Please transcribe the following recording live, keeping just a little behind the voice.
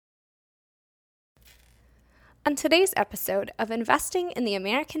On today's episode of Investing in the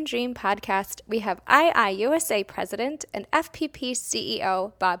American Dream podcast, we have IIUSA President and FPP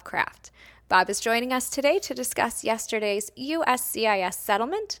CEO Bob Kraft. Bob is joining us today to discuss yesterday's USCIS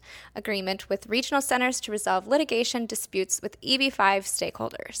settlement agreement with regional centers to resolve litigation disputes with EB-5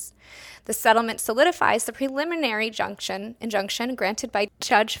 stakeholders. The settlement solidifies the preliminary injunction granted by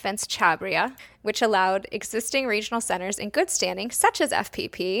Judge Vince Chabria, which allowed existing regional centers in good standing, such as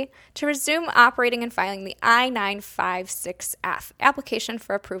FPP, to resume operating and filing the I-956F application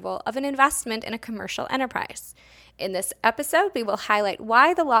for approval of an investment in a commercial enterprise. In this episode, we will highlight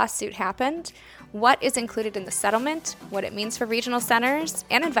why the lawsuit happened, what is included in the settlement, what it means for regional centers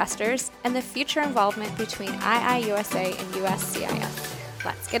and investors, and the future involvement between IIUSA and USCIS.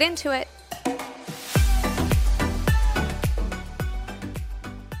 Let's get into it.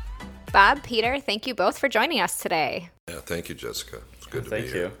 Bob, Peter, thank you both for joining us today. Yeah, thank you, Jessica. It's good to be here.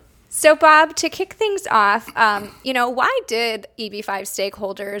 Thank you. So, Bob, to kick things off, why did EB-5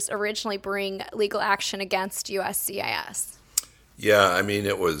 stakeholders originally bring legal action against USCIS? Yeah, I mean,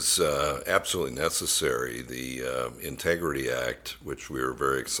 it was absolutely necessary. The Integrity Act, which we were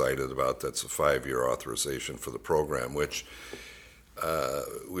very excited about, that's a 5-year authorization for the program, which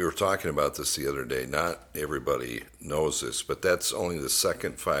we were talking about this the other day. Not everybody knows this, but that's only the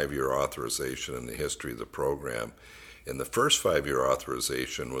second 5-year authorization in the history of the program. And the first 5-year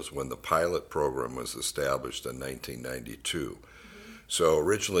authorization was when the pilot program was established in 1992. So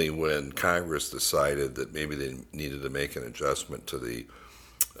originally when Congress decided that maybe they needed to make an adjustment to the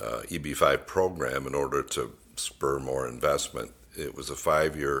EB-5 program in order to spur more investment, it was a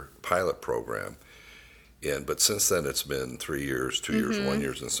 5-year pilot program. But since then it's been 3 years, 2 years, 1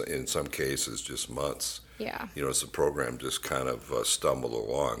 year, in some cases just months. Yeah. As the program just kind of stumbled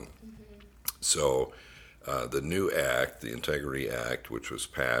along. So the new act, the Integrity Act, which was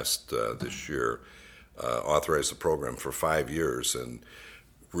passed this year, authorized the program for 5 years, and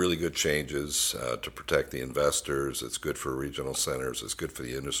really good changes to protect the investors. It's good for regional centers. It's good for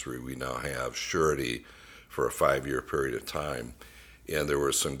the industry. We now have surety for a 5-year period of time. And there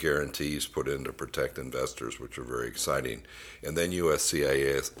were some guarantees put in to protect investors, which are very exciting. And then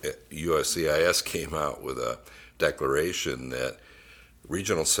USCIS came out with a declaration that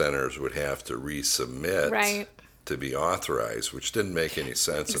regional centers would have to resubmit to be authorized, which didn't make any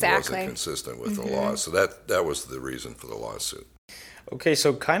sense and wasn't consistent with the law. So that was the reason for the lawsuit. Okay,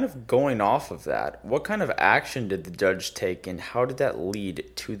 so kind of going off of that, what kind of action did the judge take, and how did that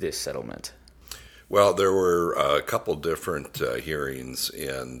lead to this settlement? Well, there were a couple different hearings,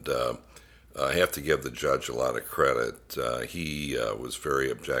 and I have to give the judge a lot of credit. He was very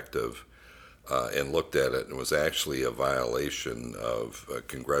objective and looked at it, and was actually a violation of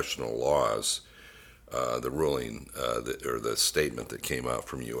congressional laws, the ruling or the statement that came out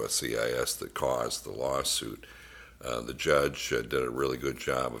from USCIS that caused the lawsuit. The judge did a really good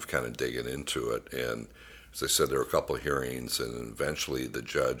job of kind of digging into it, and as I said, there were a couple of hearings, and eventually the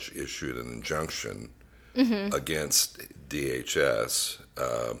judge issued an injunction against DHS,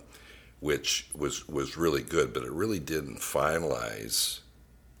 which was really good, but it really didn't finalize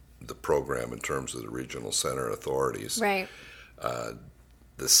the program in terms of the regional center authorities. Right.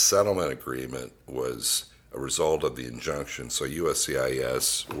 The settlement agreement was a result of the injunction, so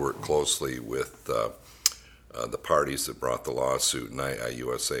USCIS worked closely with the parties that brought the lawsuit, and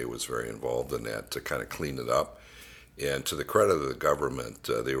IIUSA was very involved in that to kind of clean it up. And to the credit of the government,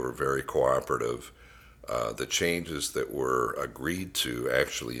 they were very cooperative. The changes that were agreed to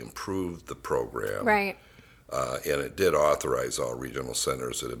actually improved the program. Right. And it did authorize all regional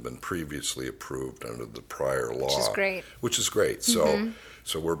centers that had been previously approved under the prior law. Which is great.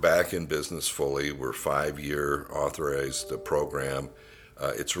 So we're back in business fully. We're 5-year authorized program.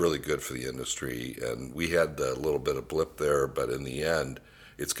 It's really good for the industry, and we had a little bit of blip there, but in the end,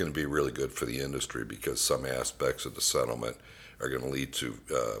 it's going to be really good for the industry because some aspects of the settlement are going to lead to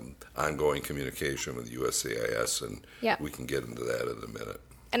ongoing communication with USCIS, and we can get into that in a minute.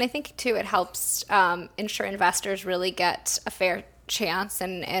 And I think, too, it helps ensure investors really get a fair chance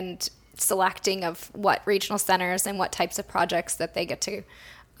and selecting of what regional centers and what types of projects that they get to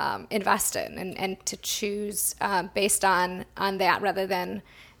invest in, and to choose based on that rather than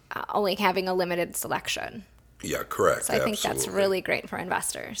only having a limited selection. Yeah, correct. So I think that's really great for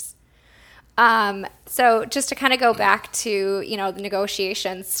investors. So just to kind of go back to, the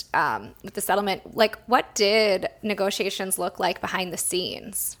negotiations with the settlement, like what did negotiations look like behind the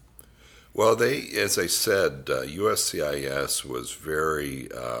scenes? Well, as I said, USCIS was very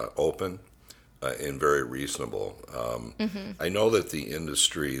open and very reasonable. I know that the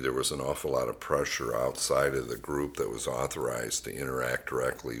industry, there was an awful lot of pressure outside of the group that was authorized to interact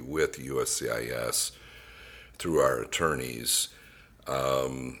directly with USCIS through our attorneys.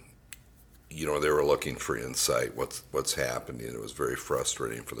 They were looking for insight, what's happening. It was very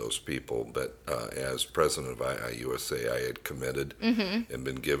frustrating for those people. But as president of IIUSA, I had committed and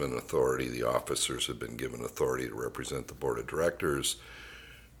been given authority. The officers had been given authority to represent the board of directors,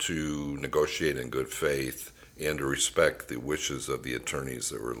 to negotiate in good faith, and to respect the wishes of the attorneys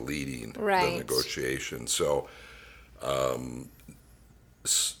that were leading the negotiation. So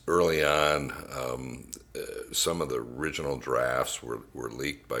early on, some of the original drafts were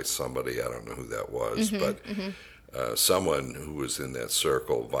leaked by somebody. I don't know who that was, but someone who was in that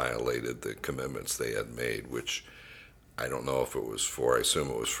circle violated the commitments they had made, which I don't know if it was for. I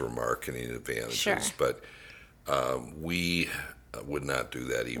assume it was for marketing advantages. Sure. But we would not do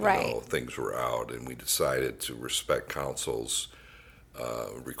that even though things were out, and we decided to respect counsel's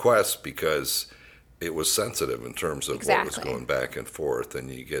request because it was sensitive in terms of what was going back and forth,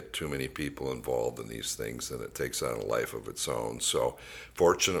 and you get too many people involved in these things and it takes on a life of its own. So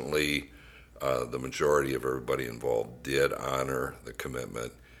fortunately, the majority of everybody involved did honor the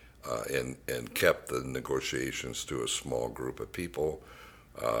commitment and kept the negotiations to a small group of people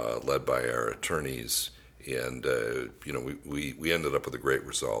led by our attorneys. And, we ended up with a great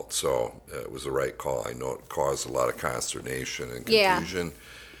result. So it was the right call. I know it caused a lot of consternation and confusion,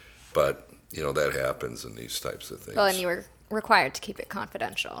 but that happens in these types of things. Well, and you were required to keep it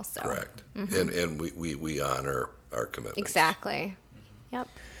confidential. So. Correct. And we honor our commitments. Exactly. Yep.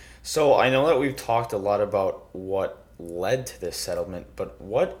 So I know that we've talked a lot about what led to this settlement, but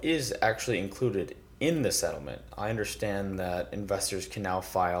what is actually included in the settlement? I understand that investors can now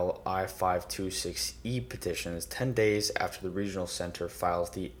file I-526E petitions 10 after the regional center files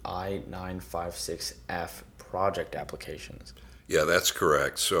the I-956F project applications. Yeah, that's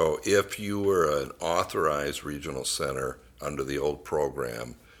correct. So if you were an authorized regional center under the old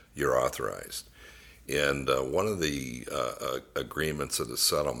program, you're authorized. And one of the agreements of the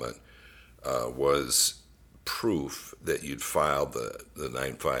settlement was proof that you'd filed the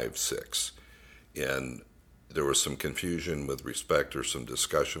 956. And there was some confusion with respect, or some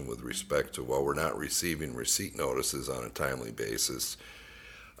discussion with respect to, well, we're not receiving receipt notices on a timely basis,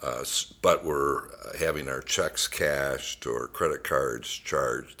 but we're having our checks cashed or credit cards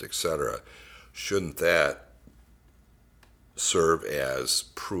charged, etc. Shouldn't that serve as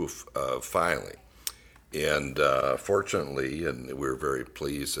proof of filing? And fortunately, and we're very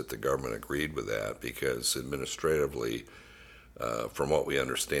pleased that the government agreed with that, because administratively, from what we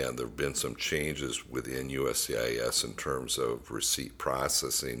understand, there have been some changes within USCIS in terms of receipt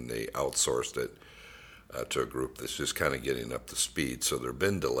processing. They outsourced it to a group that's just kind of getting up to speed. So there have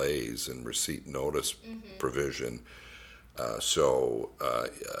been delays in receipt notice provision.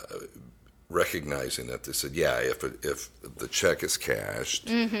 Recognizing that, they said, if the check is cashed,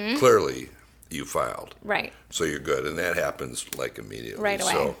 clearly you filed. Right. So you're good. And that happens like immediately. Right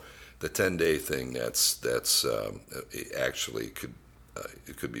away. So the 10-day thing, that's actually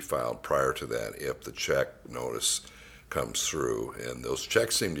it could be filed prior to that if the check notice comes through, and those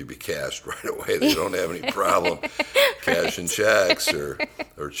checks seem to be cashed right away. They don't have any problem cashing checks or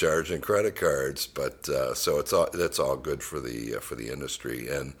charging credit cards. But so that's all good for the industry.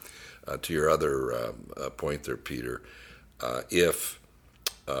 And to your other point there, Peter, if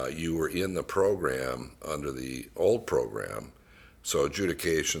you were in the program under the old program, so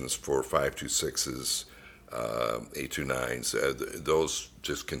adjudications for 526s, 829s, those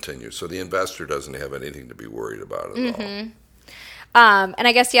just continue. So the investor doesn't have anything to be worried about at all. And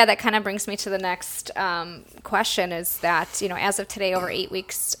I guess, that kind of brings me to the next question, is that, as of today, over 8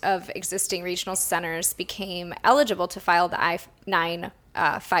 weeks of existing regional centers became eligible to file the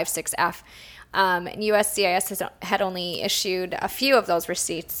I-956F. And USCIS had only issued a few of those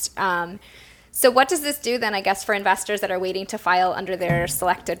receipts. So what does this do then, I guess, for investors that are waiting to file under their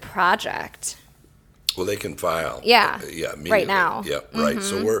selected project? Well, they can file. Immediately. Right now. Yeah, right.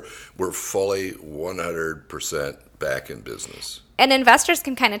 So we're fully 100% back in business. And investors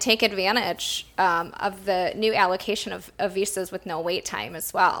can kind of take advantage of the new allocation of visas with no wait time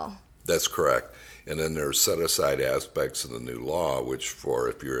as well. That's correct. And then there's set-aside aspects of the new law, which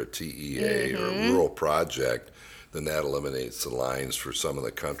if you're a TEA or a rural project, then that eliminates the lines for some of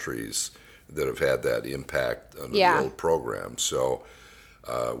the countries that have had that impact under the old program. So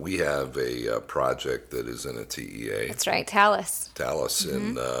we have a project that is in a TEA. That's right, Talus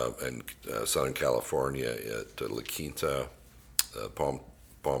in Southern California at La Quinta, Palm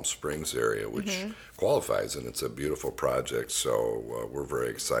Springs area, which qualifies, and it's a beautiful project. So we're very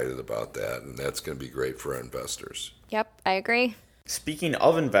excited about that, and that's going to be great for our investors. Yep, I agree. Speaking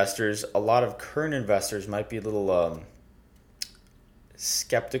of investors, a lot of current investors might be a little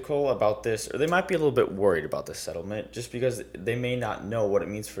skeptical about this, or they might be a little bit worried about this settlement just because they may not know what it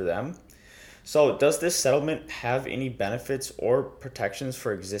means for them. So does this settlement have any benefits or protections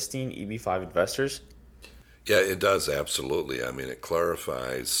for existing EB-5 investors? Yeah, it does, absolutely. I mean, it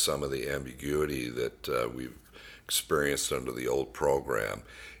clarifies some of the ambiguity that we've experienced under the old program.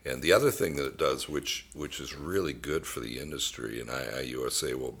 And the other thing that it does, which is really good for the industry, and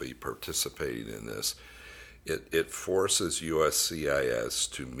IIUSA will be participating in this, it forces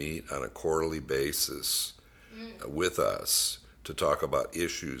USCIS to meet on a quarterly basis with us to talk about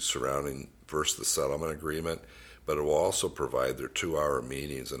issues surrounding first the settlement agreement, but it will also provide their 2-hour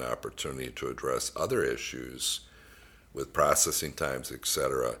meetings an opportunity to address other issues with processing times, et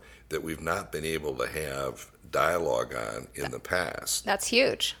cetera, that we've not been able to have dialogue on in the past. That's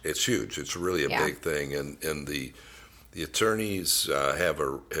huge. It's huge. It's really a big thing, and the attorneys have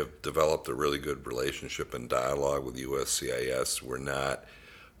developed a really good relationship and dialogue with USCIS. We're not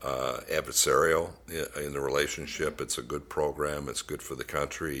adversarial in the relationship. It's a good program. It's good for the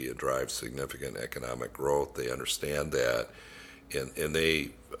country. It drives significant economic growth. They understand that, and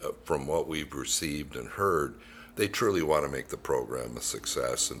they, from what we've received and heard, they truly want to make the program a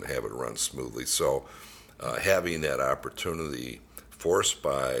success and have it run smoothly. So having that opportunity forced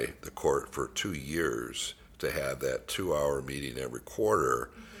by the court for 2 years to have that 2-hour meeting every quarter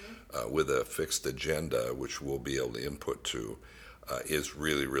with a fixed agenda, which we'll be able to input to, is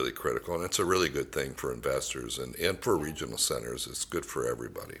really, really critical. And it's a really good thing for investors and for regional centers. It's good for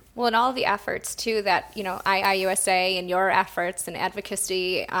everybody. Well, and all of the efforts, too, that, IIUSA and your efforts and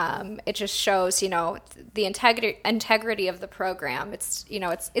advocacy, it just shows, the integrity of the program. It's,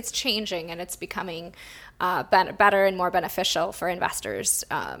 it's changing and it's becoming better and more beneficial for investors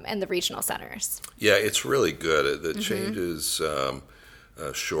and the regional centers. Yeah, it's really good. The changes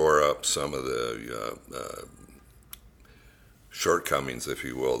shore up some of the shortcomings, if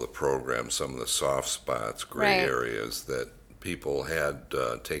you will, the program, some of the soft spots, gray areas that people had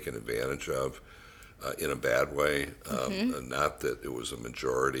taken advantage of in a bad way. Not that it was a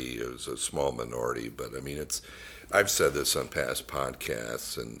majority, it was a small minority, but I mean, I've said this on past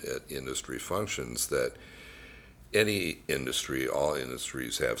podcasts and at industry functions that any industry, all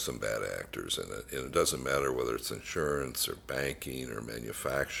industries have some bad actors in it, and it doesn't matter whether it's insurance or banking or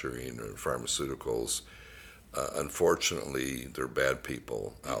manufacturing or pharmaceuticals. Unfortunately, there are bad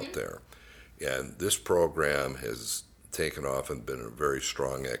people out there. And this program has taken off and been a very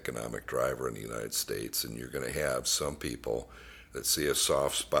strong economic driver in the United States. And you're going to have some people that see a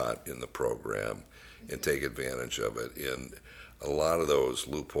soft spot in the program and take advantage of it. And a lot of those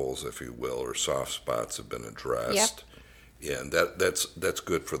loopholes, if you will, or soft spots have been addressed. And that's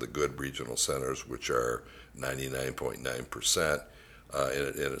good for the good regional centers, which are 99.9%.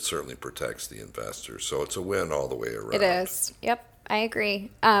 And it certainly protects the investors. So it's a win all the way around. It is. Yep, I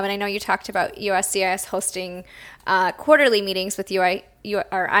agree. And I know you talked about USCIS hosting quarterly meetings with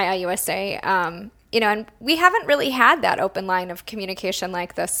IIUSA. And we haven't really had that open line of communication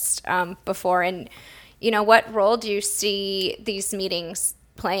like this before. And, what role do you see these meetings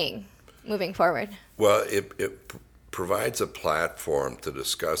playing moving forward? Well, it provides a platform to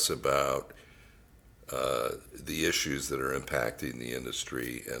discuss about the issues that are impacting the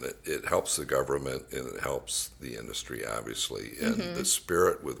industry, and it helps the government and it helps the industry, obviously. And the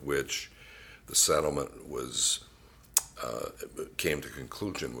spirit with which the settlement was came to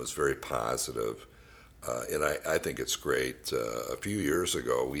conclusion was very positive, and I think it's great. A few years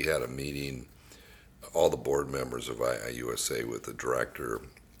ago, we had a meeting, all the board members of IIUSA with the director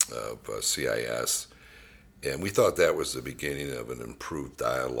of CIS. And we thought that was the beginning of an improved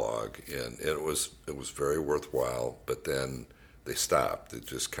dialogue, and it was very worthwhile. But then they stopped. It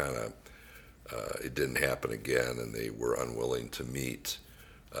just kind of it didn't happen again, and they were unwilling to meet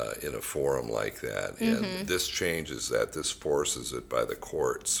in a forum like that. And this changes that. This forces it by the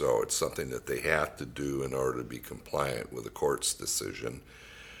court. So it's something that they have to do in order to be compliant with the court's decision.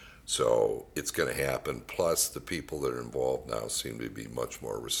 So it's going to happen. Plus, the people that are involved now seem to be much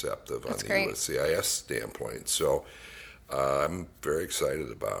more receptive on the USCIS standpoint. So I'm very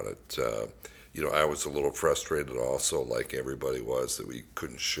excited about it. I was a little frustrated also, like everybody was, that we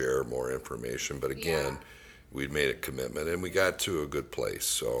couldn't share more information. But again, we'd made a commitment, and we got to a good place.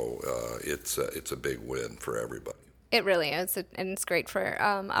 So it's a big win for everybody. It really is, and it's great for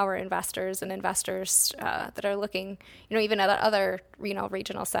our investors and investors that are looking, even at other,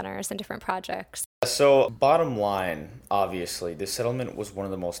 regional centers and different projects. So, bottom line, obviously, this settlement was one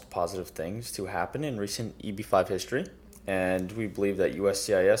of the most positive things to happen in recent EB-5 history, and we believe that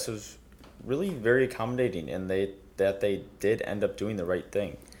USCIS was really very accommodating, and that they did end up doing the right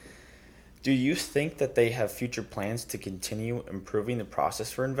thing. Do you think that they have future plans to continue improving the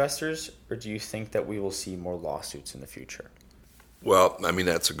process for investors, or do you think that we will see more lawsuits in the future? Well, I mean,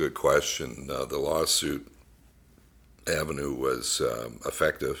 that's a good question. The lawsuit avenue was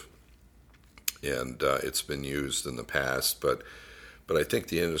effective, and it's been used in the past, but I think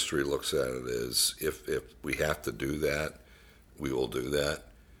the industry looks at it as if we have to do that, we will do that,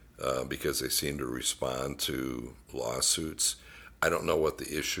 because they seem to respond to lawsuits. I don't know what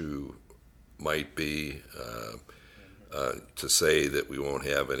the issue might be. To say that we won't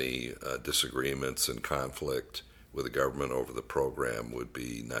have any disagreements and conflict with the government over the program would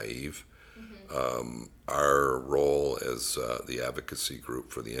be naive. Our role as the advocacy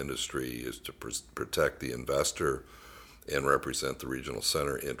group for the industry is to protect the investor and represent the regional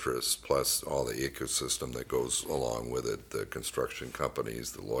center interests, plus all the ecosystem that goes along with it, the construction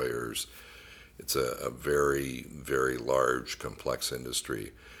companies, the lawyers. It's a very, very large, complex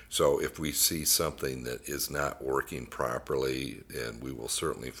industry. So if we see something that is not working properly, and we will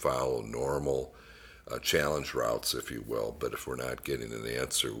certainly follow normal challenge routes, if you will, but if we're not getting an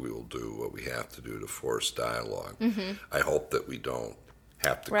answer, we will do what we have to do to force dialogue. I hope that we don't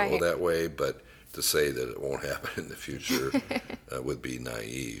have to go that way, but to say that it won't happen in the future would be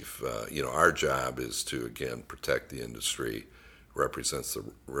naive. Our job is to, again, protect the industry, represent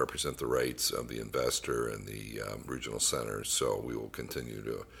the rights of the investor and the regional centers, so we will continue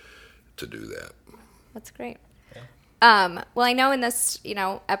to do that. That's great. Well, I know in this,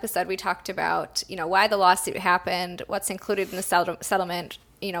 episode we talked about, why the lawsuit happened, what's included in the settlement,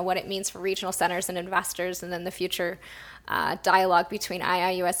 what it means for regional centers and investors, and then the future dialogue between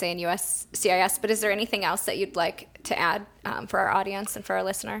IIUSA and USCIS. But is there anything else that you'd like to add for our audience and for our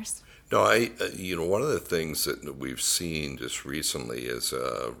listeners? No, one of the things that we've seen just recently is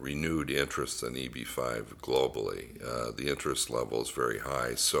renewed interest in EB-5 globally. The interest level is very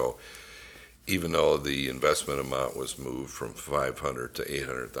high, so even though the investment amount was moved from $500,000 to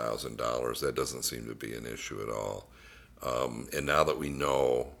 $800,000, that doesn't seem to be an issue at all. And now that we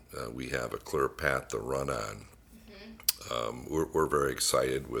know we have a clear path to run on, we're very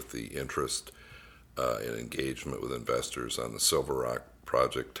excited with the interest and engagement with investors on the Silver Rock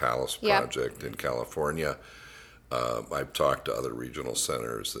project, Talus project in California. I've talked to other regional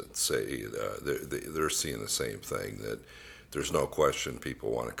centers that say they're seeing the same thing, that there's no question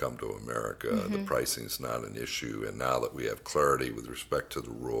people want to come to America. The pricing's not an issue, and now that we have clarity with respect to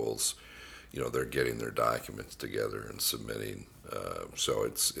the rules, they're getting their documents together and submitting. So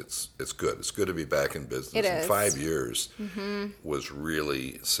it's good. It's good to be back in business. It is. 5 years was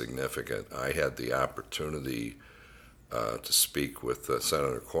really significant. I had the opportunity to speak with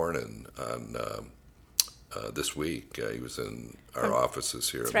Senator Cornyn on this week. He was in our offices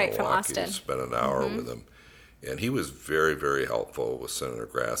here in Milwaukee. From Austin. Spent an hour with him. And he was very, very helpful with Senator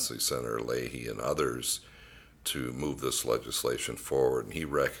Grassley, Senator Leahy, and others to move this legislation forward. And he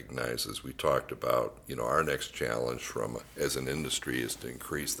recognizes, we talked about, our next challenge as an industry is to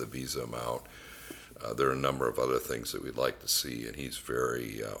increase the visa amount. There are a number of other things that we'd like to see, and he's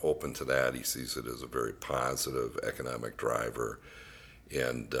very open to that. He sees it as a very positive economic driver,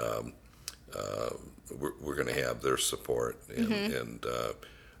 and we're going to have their support. And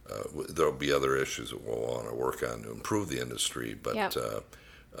there'll be other issues that we'll want to work on to improve the industry, but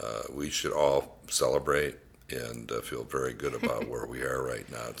we should all celebrate and feel very good about where we are right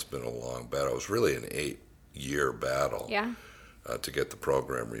now. It's been a long battle. It was really an 8-year battle to get the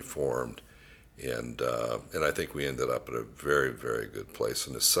program reformed. And I think we ended up at a very, very good place.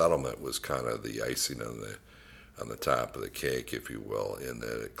 And the settlement was kind of the icing on the top of the cake, if you will, in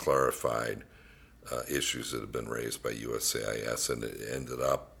that it clarified issues that had been raised by USCIS, and it ended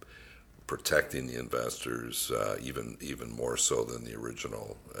up protecting the investors even more so than the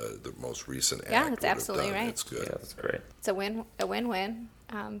original, the most recent act. Yeah, that's absolutely right. It's good. Yeah, that's great. It's a win-win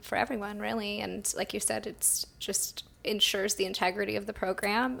for everyone, really. And like you said, it's just ensures the integrity of the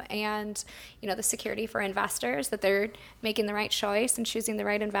program and, the security for investors, that they're making the right choice and choosing the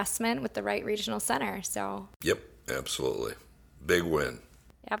right investment with the right regional center. So. Yep, absolutely. Big win.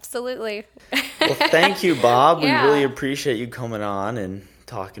 Absolutely. Well, thank you, Bob. We really appreciate you coming on and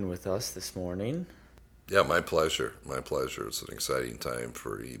talking with us this morning. Yeah, my pleasure. My pleasure. It's an exciting time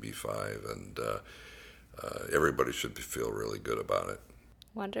for EB-5, and everybody should feel really good about it.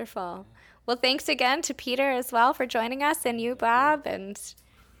 Wonderful. Well, thanks again to Peter as well for joining us, and you, Bob. And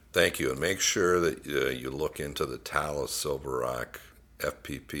thank you. And make sure that you look into the Talus Silver Rock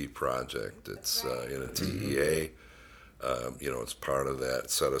FPP project. It's in a TEA. It's part of that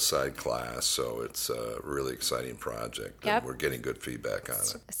set-aside class, so it's a really exciting project, and we're getting good feedback on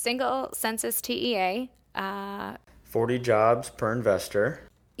it. Single census TEA. 40 jobs per investor.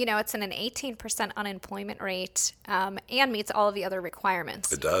 It's an 18% unemployment rate and meets all of the other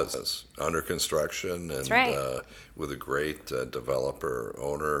requirements. It does. It's under construction, and That's right. with a great developer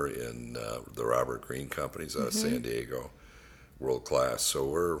owner in the Robert Greene companies out of San Diego, world class. So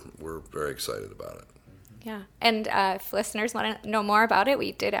we're very excited about it. Yeah, and if listeners want to know more about it,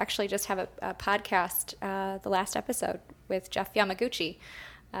 we did actually just have a podcast, the last episode, with Jeff Yamaguchi,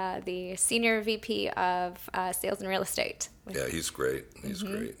 the Senior VP of Sales and Real Estate. Yeah, he's great. He's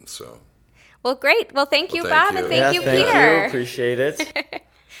great. So. Well, great. Well, thank you, thank Bob, you. and thank you, Thank Peter. you. Appreciate it.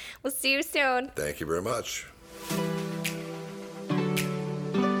 We'll see you soon. Thank you very much.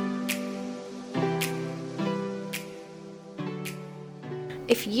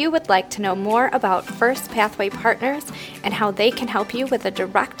 If you would like to know more about First Pathway Partners and how they can help you with a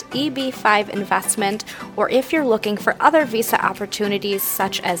direct EB-5 investment, or if you're looking for other visa opportunities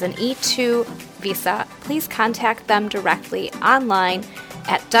such as an E2 visa, please contact them directly online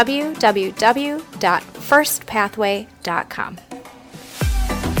at www.firstpathway.com.